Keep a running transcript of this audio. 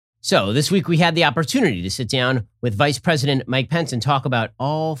So this week we had the opportunity to sit down with Vice President Mike Pence and talk about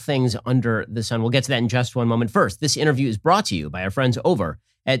all things under the sun. We'll get to that in just one moment. First, this interview is brought to you by our friends over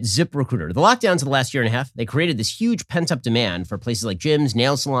at ZipRecruiter. The lockdowns of the last year and a half, they created this huge pent-up demand for places like gyms,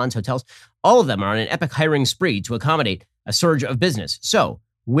 nail salons, hotels. All of them are on an epic hiring spree to accommodate a surge of business. So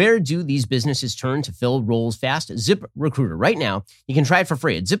where do these businesses turn to fill roles fast? ZipRecruiter. Right now, you can try it for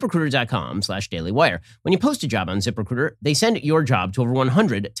free at ZipRecruiter.com/dailywire. When you post a job on ZipRecruiter, they send your job to over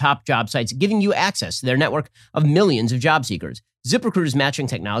 100 top job sites, giving you access to their network of millions of job seekers. ZipRecruiter's matching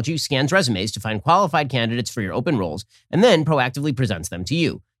technology scans resumes to find qualified candidates for your open roles and then proactively presents them to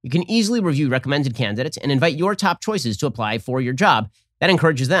you. You can easily review recommended candidates and invite your top choices to apply for your job. That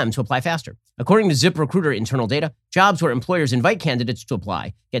encourages them to apply faster. According to ZipRecruiter internal data, jobs where employers invite candidates to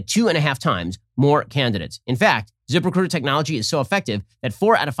apply get 2.5 times more candidates. In fact, ZipRecruiter technology is so effective that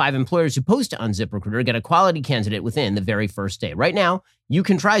 4 out of 5 employers who post on ZipRecruiter get a quality candidate within the very first day. Right now, you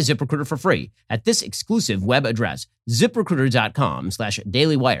can try ZipRecruiter for free at this exclusive web address,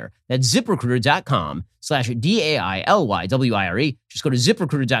 ZipRecruiter.com/dailywire. That's ZipRecruiter.com/DAILYWIRE. Just go to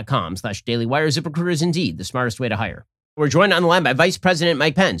ZipRecruiter.com/dailywire. ZipRecruiter is indeed the smartest way to hire. We're joined on the line by Vice President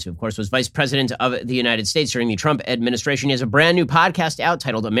Mike Pence, who, of course, was Vice President of the United States during the Trump administration. He has a brand new podcast out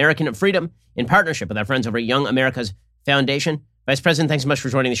titled American Freedom in partnership with our friends over at Young America's Foundation. Vice President, thanks so much for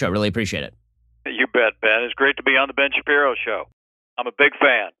joining the show. Really appreciate it. You bet, Ben. It's great to be on the Ben Shapiro Show. I'm a big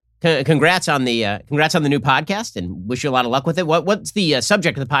fan. Congrats on the new podcast, and wish you a lot of luck with it. What's the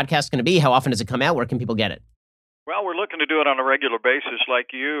subject of the podcast going to be? How often does it come out? Where can people get it? Well, we're looking to do it on a regular basis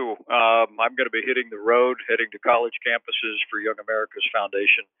like you. I'm going to be hitting the road, heading to college campuses for Young America's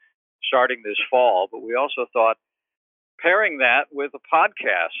Foundation starting this fall. But we also thought pairing that with a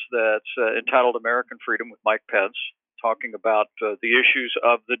podcast that's entitled American Freedom with Mike Pence, talking about the issues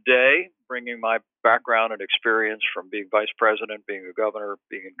of the day, bringing my background and experience from being vice president, being a governor,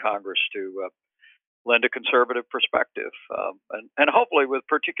 being in Congress to lend a conservative perspective, and hopefully with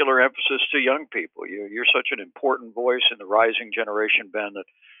particular emphasis to young people. You're such an important voice in the rising generation, Ben, that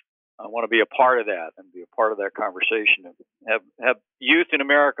I want to be a part of that and be a part of that conversation and have youth in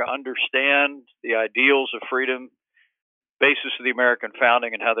America understand the ideals of freedom, basis of the American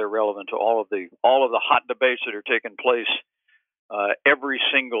founding, and how they're relevant to all of the hot debates that are taking place every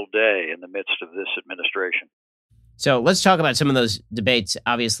single day in the midst of this administration. So let's talk about some of those debates.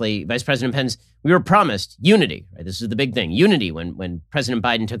 Obviously, Vice President Pence, we were promised unity, right? This is the big thing, unity when President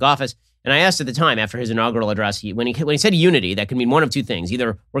Biden took office. And I asked at the time after his inaugural address, when he said unity, that could mean one of two things.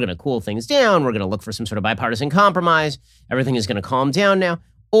 Either we're going to cool things down, we're going to look for some sort of bipartisan compromise, everything is going to calm down now,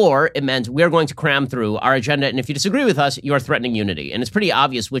 or it meant we're going to cram through our agenda. And if you disagree with us, you're threatening unity. And it's pretty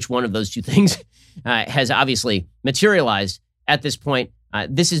obvious which one of those two things has obviously materialized at this point.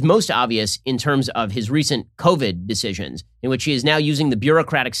 This is most obvious in terms of his recent COVID decisions, in which he is now using the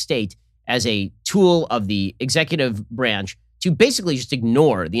bureaucratic state as a tool of the executive branch to basically just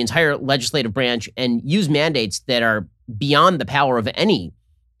ignore the entire legislative branch and use mandates that are beyond the power of any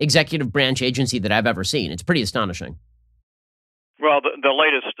executive branch agency that I've ever seen. It's pretty astonishing. Well, the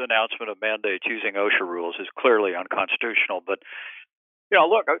latest announcement of mandates using OSHA rules is clearly unconstitutional. But,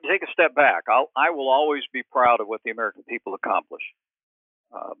 look, take a step back. I will always be proud of what the American people accomplish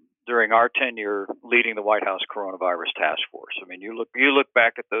during our tenure leading the White House Coronavirus Task Force. I mean, you look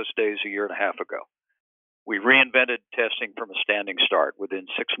back at those days a year and a half ago. We reinvented testing from a standing start. Within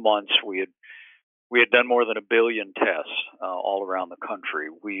 6 months, we had done more than 1 billion tests all around the country.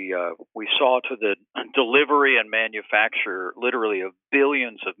 We saw to the delivery and manufacture literally of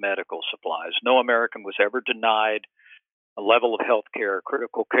billions of medical supplies. No American was ever denied a level of health care,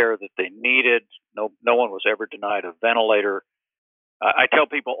 critical care that they needed. No one was ever denied a ventilator. I tell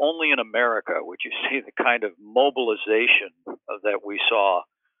people only in America would you see the kind of mobilization that we saw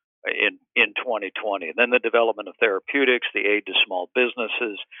in 2020. And then the development of therapeutics, the aid to small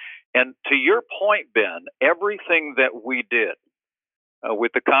businesses. And to your point, Ben, everything that we did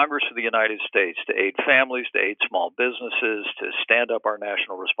with the Congress of the United States to aid families, to aid small businesses, to stand up our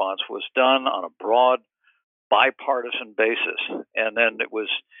national response was done on a broad bipartisan basis. And then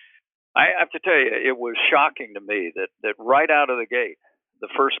I have to tell you, it was shocking to me that right out of the gate, the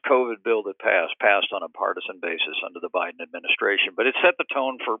first COVID bill that passed on a partisan basis under the Biden administration. But it set the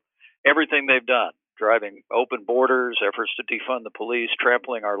tone for everything they've done, driving open borders, efforts to defund the police,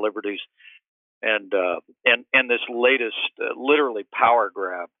 trampling our liberties, and this latest literally power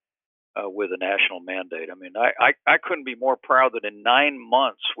grab with a national mandate. I mean, I couldn't be more proud that in 9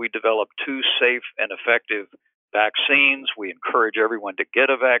 months we developed 2 safe and effective vaccines. We encourage everyone to get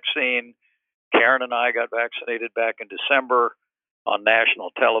a vaccine. Karen and I got vaccinated back in December. on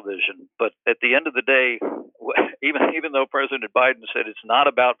national television. But at the end of the day, even though President Biden said it's not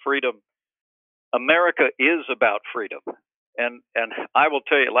about freedom, America is about freedom. And I will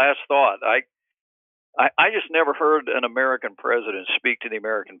tell you, last thought, I just never heard an American president speak to the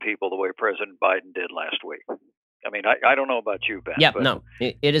American people the way President Biden did last week. I mean, I don't know about you, Ben. Yeah, no,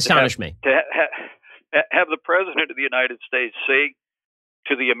 it astonished me. To have the President of the United States say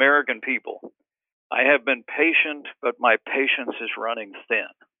to the American people, I have been patient, but my patience is running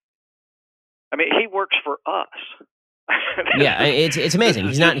thin. I mean, he works for us. Yeah, it's amazing.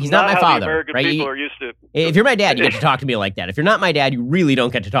 He's not my father, right? People are used to. If you're my dad, you get to talk to me like that. If you're not my dad, you really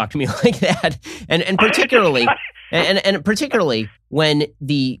don't get to talk to me like that. And particularly, and particularly when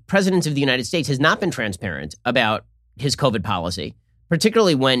the president of the United States has not been transparent about his COVID policy,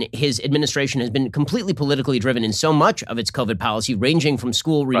 particularly when his administration has been completely politically driven in so much of its COVID policy, ranging from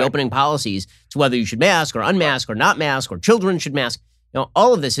school reopening policies to whether you should mask or unmask or not mask or children should mask.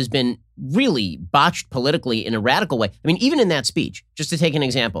 All of this has been really botched politically in a radical way. I mean, even in that speech, just to take an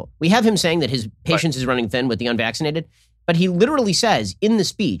example, we have him saying that his patience is running thin with the unvaccinated, but he literally says in the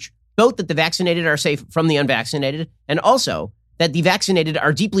speech, both that the vaccinated are safe from the unvaccinated and also that the vaccinated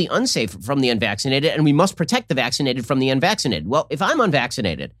are deeply unsafe from the unvaccinated and we must protect the vaccinated from the unvaccinated. Well, if I'm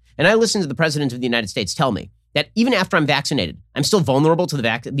unvaccinated and I listen to the president of the United States tell me that even after I'm vaccinated, I'm still vulnerable to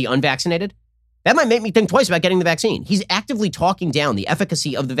the unvaccinated, that might make me think twice about getting the vaccine. He's actively talking down the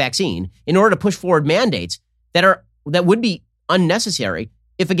efficacy of the vaccine in order to push forward mandates that would be unnecessary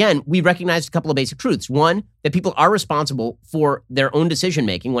if, again, we recognized a couple of basic truths. One, that people are responsible for their own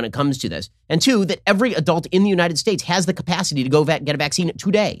decision-making when it comes to this. And two, that every adult in the United States has the capacity to go get a vaccine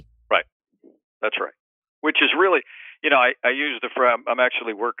today. Right. That's right. Which is really, I use the phrase, I'm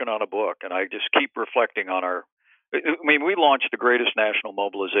actually working on a book, and I just keep reflecting on we launched the greatest national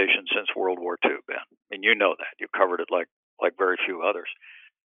mobilization since World War II, Ben. I mean, you know that. You covered it like very few others.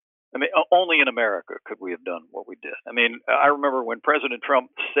 I mean, only in America could we have done what we did. I mean, I remember when President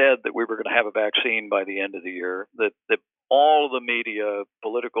Trump said that we were going to have a vaccine by the end of the year, that all of the media,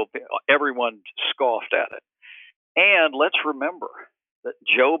 political, everyone scoffed at it. And let's remember that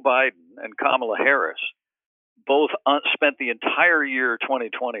Joe Biden and Kamala Harris both spent the entire year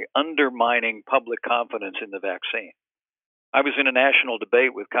 2020 undermining public confidence in the vaccine. I was in a national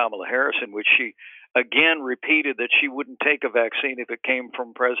debate with Kamala Harris in which she again repeated that she wouldn't take a vaccine if it came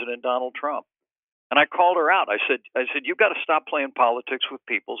from President Donald Trump. And I called her out. I said, you've got to stop playing politics with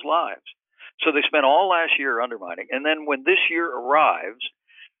people's lives. So they spent all last year undermining. And then when this year arrives,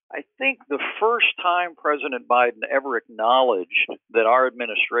 I think the first time President Biden ever acknowledged that our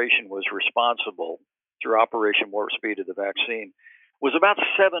administration was responsible through Operation Warp Speed of the vaccine was about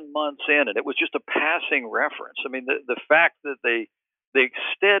 7 months in, and it was just a passing reference. I mean, the fact that they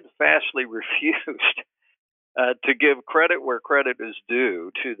steadfastly refused to give credit where credit is due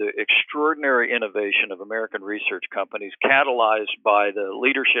to the extraordinary innovation of American research companies, catalyzed by the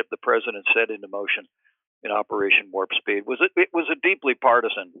leadership the president set into motion in Operation Warp Speed, it was a deeply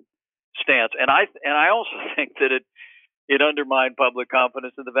partisan stance, and I also think that it undermined public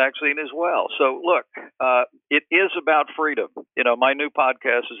confidence in the vaccine as well. So look, it is about freedom. My new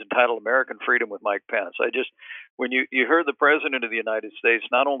podcast is entitled American Freedom with Mike Pence. When you heard the president of the United States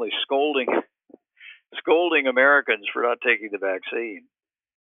not only scolding Americans for not taking the vaccine,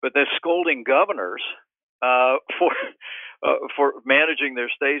 but they're scolding governors for managing their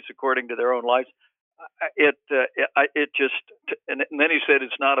states according to their own lives. And then he said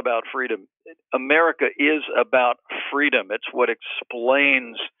it's not about freedom. America is about freedom. It's what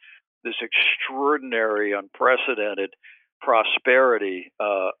explains this extraordinary, unprecedented prosperity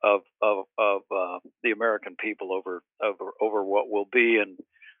of the American people over what will be in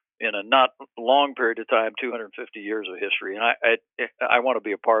a not long period of time, 250 years of history. And I want to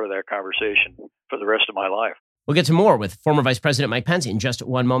be a part of that conversation for the rest of my life. We'll get to more with former Vice President Mike Pence in just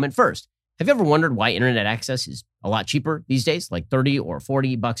one moment. First, have you ever wondered why internet access is a lot cheaper these days, like $30 or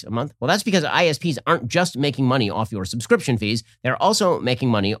 $40 a month? Well, that's because ISPs aren't just making money off your subscription fees. They're also making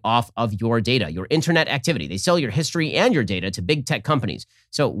money off of your data, your internet activity. They sell your history and your data to big tech companies.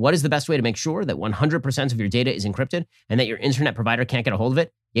 So what is the best way to make sure that 100% of your data is encrypted and that your internet provider can't get a hold of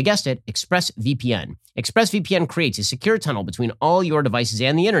it? You guessed it, ExpressVPN. ExpressVPN creates a secure tunnel between all your devices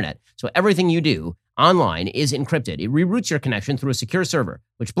and the internet, so everything you do online is encrypted. It reroutes your connection through a secure server,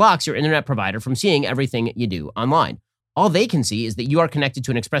 which blocks your internet provider from seeing everything you do online. All they can see is that you are connected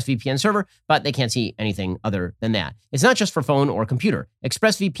to an ExpressVPN server, but they can't see anything other than that. It's not just for phone or computer.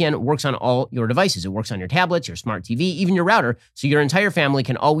 ExpressVPN works on all your devices. It works on your tablets, your smart TV, even your router, so your entire family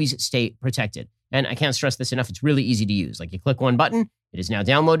can always stay protected. And I can't stress this enough. It's really easy to use. Like you click one button, it is now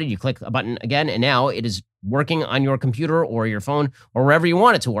downloaded. You click a button again, and now it is working on your computer or your phone or wherever you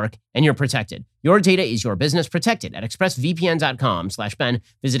want it to work, and you're protected. Your data is your business. Protected at expressvpn.com/Ben.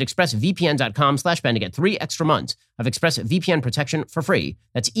 Visit expressvpn.com/Ben to get 3 extra months of ExpressVPN protection for free.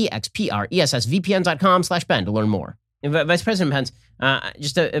 That's expressvpn.com/Ben to learn more. Vice President Pence,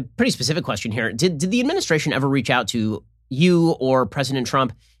 just a pretty specific question here. Did the administration ever reach out to you or President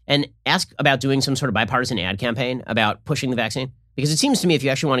Trump and ask about doing some sort of bipartisan ad campaign about pushing the vaccine? Because it seems to me if you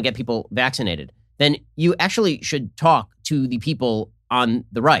actually want to get people vaccinated, then you actually should talk to the people on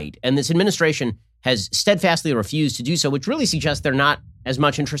the right. And this administration has steadfastly refused to do so, which really suggests they're not as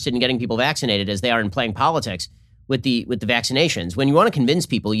much interested in getting people vaccinated as they are in playing politics with the vaccinations. When you want to convince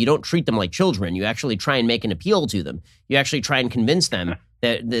people, you don't treat them like children. You actually try and make an appeal to them. You actually try and convince them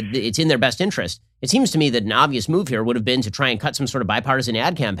that it's in their best interest. It seems to me that an obvious move here would have been to try and cut some sort of bipartisan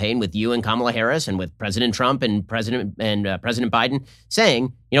ad campaign with you and Kamala Harris and with President Trump and President Biden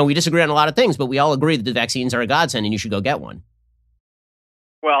saying, we disagree on a lot of things, but we all agree that the vaccines are a godsend and you should go get one.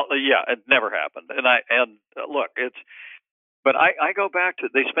 Well, yeah, it never happened. But I go back to,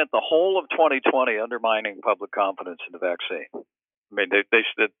 they spent the whole of 2020 undermining public confidence in the vaccine. I mean, they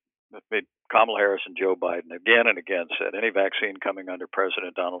said, Kamala Harris and Joe Biden again and again said any vaccine coming under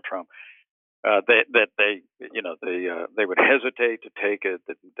President Donald Trump, they would hesitate to take it,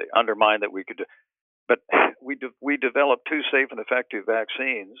 that they undermined that we could do. But we developed 2 safe and effective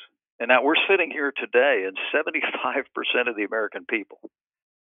vaccines, and now we're sitting here today, and 75% of the American people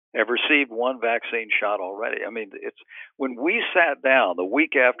have received 1 vaccine shot already. I mean, it's when we sat down the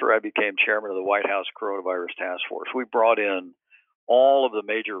week after I became chairman of the White House Coronavirus Task Force, we brought in all of the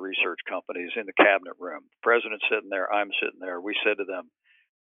major research companies in the cabinet room. The president's sitting there, I'm sitting there. We said to them,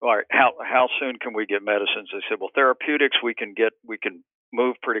 all right, how soon can we get medicines? They said, well, therapeutics we can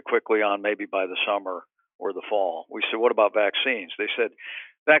move pretty quickly on, maybe by the summer or the fall. We said, what about vaccines? They said,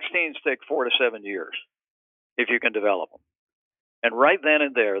 vaccines take 4 to 7 years if you can develop them. And right then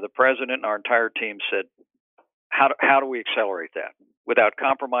and there, the president and our entire team said, how do we accelerate that without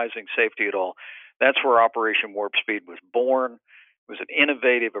compromising safety at all? That's where Operation Warp Speed was born. It was an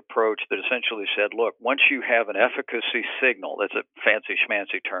innovative approach that essentially said, look, once you have an efficacy signal, that's a fancy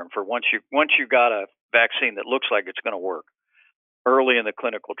schmancy term for once you got a vaccine that looks like it's going to work early in the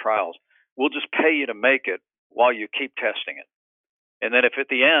clinical trials, we'll just pay you to make it while you keep testing it. And then if at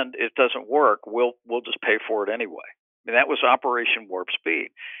the end it doesn't work, we'll just pay for it anyway. I mean, that was Operation Warp Speed.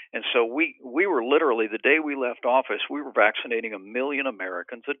 And so we were literally, the day we left office, we were vaccinating 1 million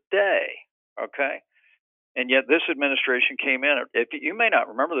Americans a day, okay? And yet this administration came in. You may not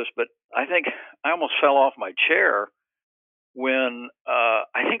remember this, but I think I almost fell off my chair when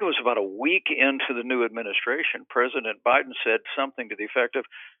I think it was about a week into the new administration, President Biden said something to the effect of,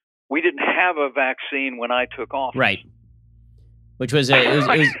 we didn't have a vaccine when I took office. Right. Which was it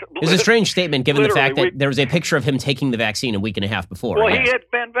was a strange statement given the fact that there was a picture of him taking the vaccine a week and a half before. Well, he had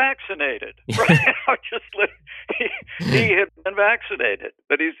been vaccinated. Right? He had been vaccinated,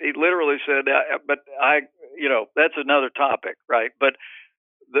 but he literally said, "But that's another topic, right?" But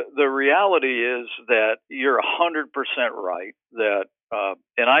the reality is that you're 100% right. That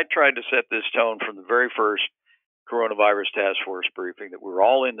and I tried to set this tone from the very first coronavirus task force briefing that we're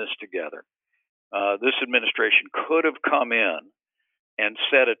all in this together. This administration could have come in and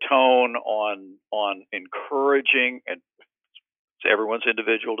set a tone on encouraging, and it's everyone's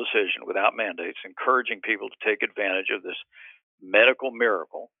individual decision without mandates, encouraging people to take advantage of this medical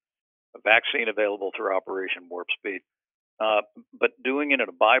miracle, a vaccine available through Operation Warp Speed, but doing it on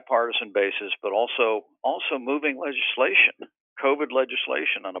a bipartisan basis, but also moving legislation, COVID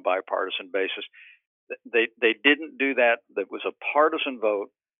legislation on a bipartisan basis. They didn't do that. That was a partisan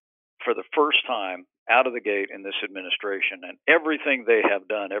vote for the first time out of the gate in this administration, and everything they have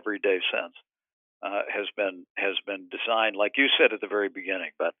done every day since has been designed, like you said at the very beginning.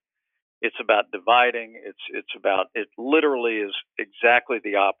 But it's about dividing. It literally is exactly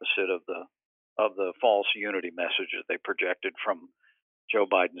the opposite of the false unity message that they projected from Joe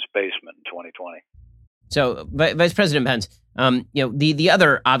Biden's basement in 2020. So, Vice President Pence, the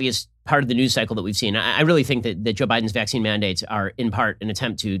other obvious part of the news cycle that we've seen, I really think that Joe Biden's vaccine mandates are in part an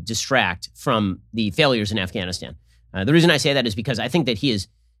attempt to distract from the failures in Afghanistan. The reason I say that is because I think he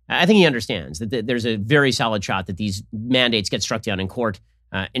understands that there's a very solid shot that these mandates get struck down in court.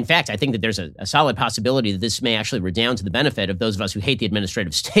 In fact, I think that there's a solid possibility that this may actually redound to the benefit of those of us who hate the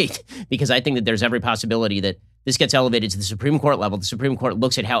administrative state, because I think that there's every possibility that this gets elevated to the Supreme Court level. The Supreme Court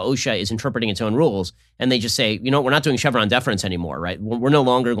looks at how OSHA is interpreting its own rules, and they just say, we're not doing Chevron deference anymore, right? We're no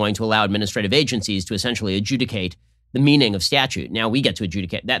longer going to allow administrative agencies to essentially adjudicate the meaning of statute. Now we get to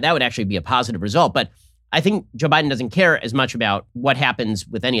adjudicate that. That would actually be a positive result. But I think Joe Biden doesn't care as much about what happens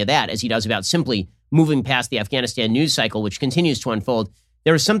with any of that as he does about simply moving past the Afghanistan news cycle, which continues to unfold.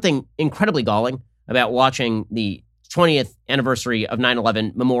 There is something incredibly galling about watching the 20th anniversary of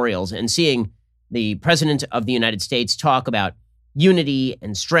 9/11 memorials and seeing the president of the United States talk about unity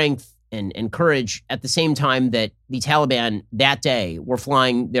and strength and courage at the same time that the Taliban that day were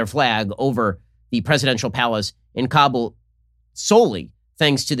flying their flag over the presidential palace in Kabul solely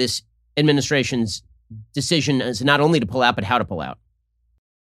thanks to this administration's decision as not only to pull out, but how to pull out.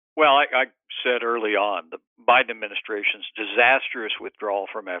 Well, I said early on, the Biden administration's disastrous withdrawal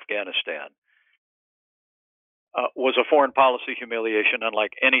from Afghanistan was a foreign policy humiliation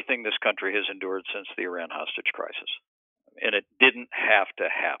unlike anything this country has endured since the Iran hostage crisis. And it didn't have to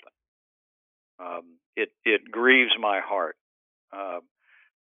happen. It grieves my heart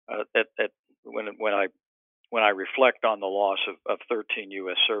when I reflect on the loss of 13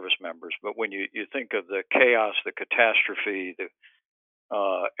 U.S. service members. But when you think of the chaos, the catastrophe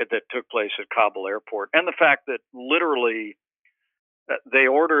that took place at Kabul airport, and the fact that literally they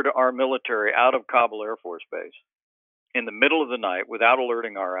ordered our military out of Kabul Air Force Base in the middle of the night without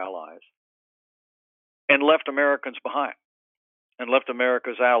alerting our allies, and left Americans behind, and left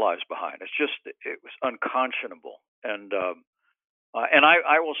America's allies behind. It was unconscionable. And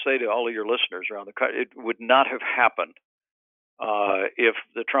I will say to all of your listeners around the country, it would not have happened if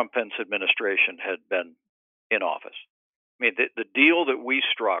the Trump-Pence administration had been in office. I mean, the deal that we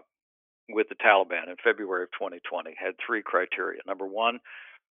struck with the Taliban in February of 2020 had three criteria. Number one,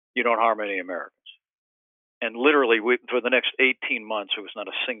 you don't harm any Americans. And literally, for the next 18 months, there was not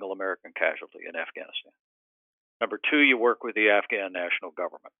a single American casualty in Afghanistan. Number two, you work with the Afghan national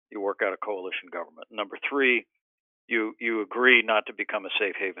government. You work out a coalition government. Number three, you agree not to become a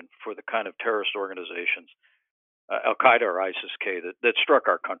safe haven for the kind of terrorist organizations, Al-Qaeda or ISIS-K, that struck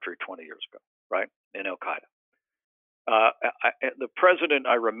our country 20 years ago, right, in Al-Qaeda. The president,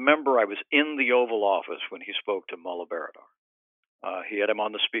 I remember I was in the Oval Office when he spoke to Mullah Baradar. He had him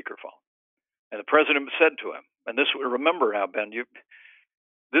on the speakerphone. And the president said to him, and remember now, Ben,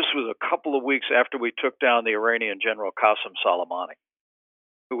 this was a couple of weeks after we took down the Iranian General Qasem Soleimani,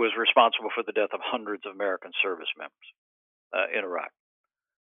 who was responsible for the death of hundreds of American service members in Iraq.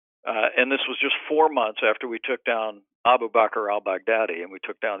 And this was just 4 months after we took down Abu Bakr al-Baghdadi and we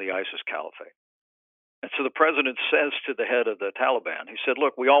took down the ISIS caliphate. And so the president says to the head of the Taliban, he said,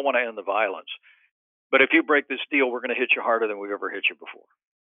 look, we all want to end the violence, but if you break this deal, we're going to hit you harder than we've ever hit you before.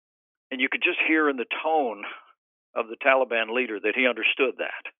 And you could just hear in the tone of the Taliban leader that he understood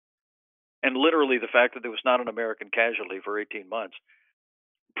that. And literally the fact that there was not an American casualty for 18 months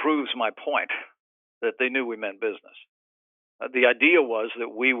proves my point that they knew we meant business. The idea was that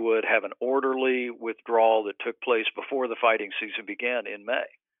we would have an orderly withdrawal that took place before the fighting season began in May.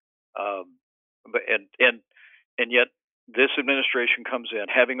 And yet this administration comes in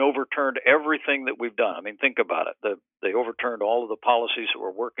having overturned everything that we've done. I mean, think about it. They overturned all of the policies that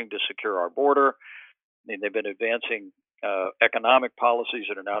were working to secure our border. I mean, they've been advancing economic policies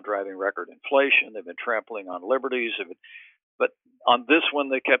that are now driving record inflation. They've been trampling on liberties. But on this one,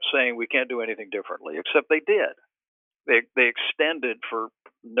 they kept saying we can't do anything differently, except they did. They extended for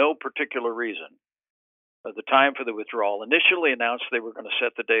no particular reason the time for the withdrawal. Initially announced they were going to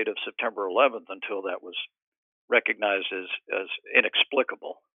set the date of September 11th until that was recognized as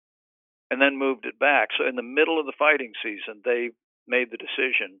inexplicable, and then moved it back. So in the middle of the fighting season, they made the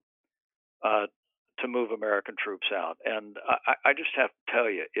decision to move American troops out. And I just have to tell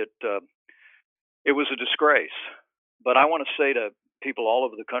you, it was a disgrace. But I want to say to people all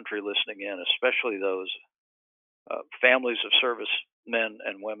over the country listening in, especially those families of servicemen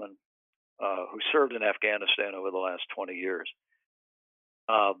and women who served in Afghanistan over the last 20 years,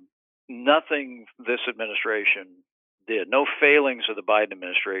 nothing this administration did, no failings of the Biden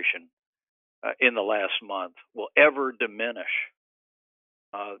administration in the last month will ever diminish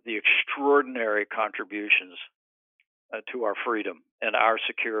the extraordinary contributions to our freedom and our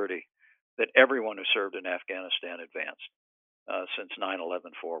security that everyone who served in Afghanistan advanced since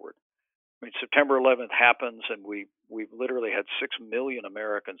 9/11 forward. I mean, September 11th happens, and we've literally had 6 million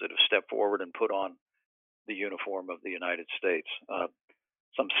Americans that have stepped forward and put on the uniform of the United States.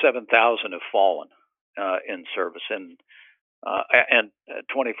 Some 7,000 have fallen in service, and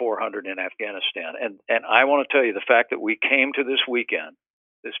 2,400 in Afghanistan. And I want to tell you, the fact that we came to this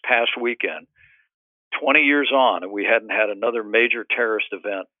past weekend, 20 years on, and we hadn't had another major terrorist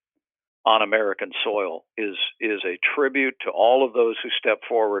event on American soil is a tribute to all of those who stepped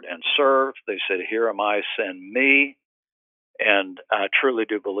forward and served. They said, "Here am I, send me." And I truly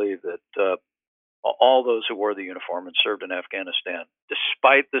do believe that all those who wore the uniform and served in Afghanistan.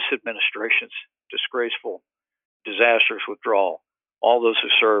 Despite this administration's disgraceful, disastrous withdrawal, all those who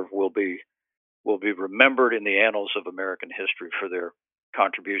serve will be remembered in the annals of American history for their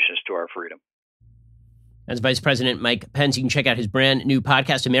contributions to our freedom. As Vice President Mike Pence, you can check out his brand new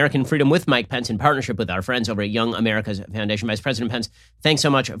podcast, American Freedom with Mike Pence, in partnership with our friends over at Young America's Foundation. Vice President Pence, thanks so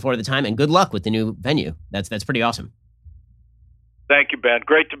much for the time and good luck with the new venue. That's pretty awesome. Thank you, Ben.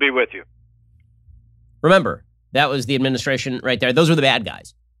 Great to be with you. Remember, that was the administration right there. Those were the bad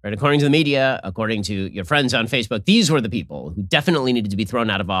guys, right? According to the media, according to your friends on Facebook, these were the people who definitely needed to be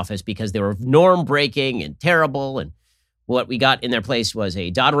thrown out of office because they were norm-breaking and terrible. And what we got in their place was a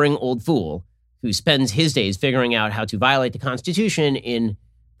doddering old fool who spends his days figuring out how to violate the Constitution in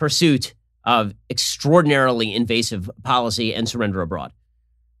pursuit of extraordinarily invasive policy and surrender abroad.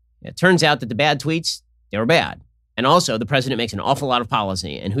 It turns out that the bad tweets, they were bad. And also, the president makes an awful lot of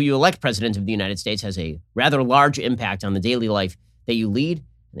policy, and who you elect president of the United States has a rather large impact on the daily life that you lead,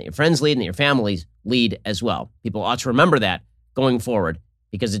 and that your friends lead, and that your families lead as well. People ought to remember that going forward,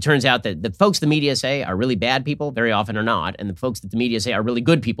 because it turns out that the folks the media say are really bad people very often are not, and the folks that the media say are really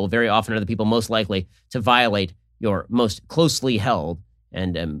good people very often are the people most likely to violate your most closely held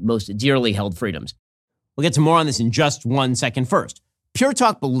and most dearly held freedoms. We'll get to more on this in just 1 second. First, Pure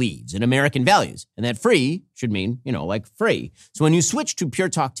Talk believes in American values, and that free should mean, like free. So when you switch to Pure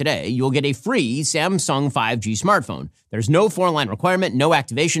Talk today, you'll get a free Samsung 5G smartphone. There's no 4-line requirement, no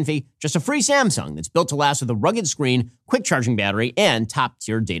activation fee, just a free Samsung that's built to last with a rugged screen, quick charging battery, and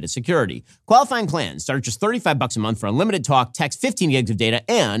top-tier data security. Qualifying plans start at just $35 a month for unlimited talk, text, 15 gigs of data,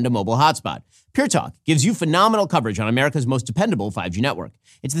 and a mobile hotspot. Pure Talk gives you phenomenal coverage on America's most dependable 5G network.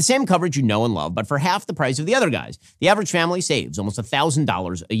 It's the same coverage you know and love, but for half the price of the other guys. The average family saves almost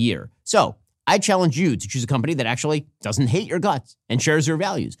 $1,000 a year. So I challenge you to choose a company that actually doesn't hate your guts and shares your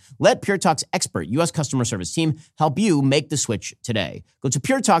values. Let Pure Talk's expert U.S. customer service team help you make the switch today. Go to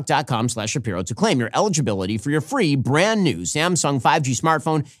puretalk.com/Shapiro to claim your eligibility for your free brand new Samsung 5G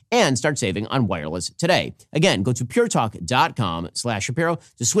smartphone and start saving on wireless today. Again, go to puretalk.com/Shapiro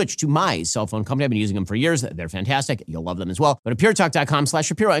to switch to my cell phone company. I've been using them for years. They're fantastic. You'll love them as well. Go to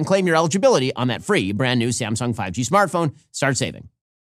puretalk.com/Shapiro and claim your eligibility on that free brand new Samsung 5G smartphone. Start saving.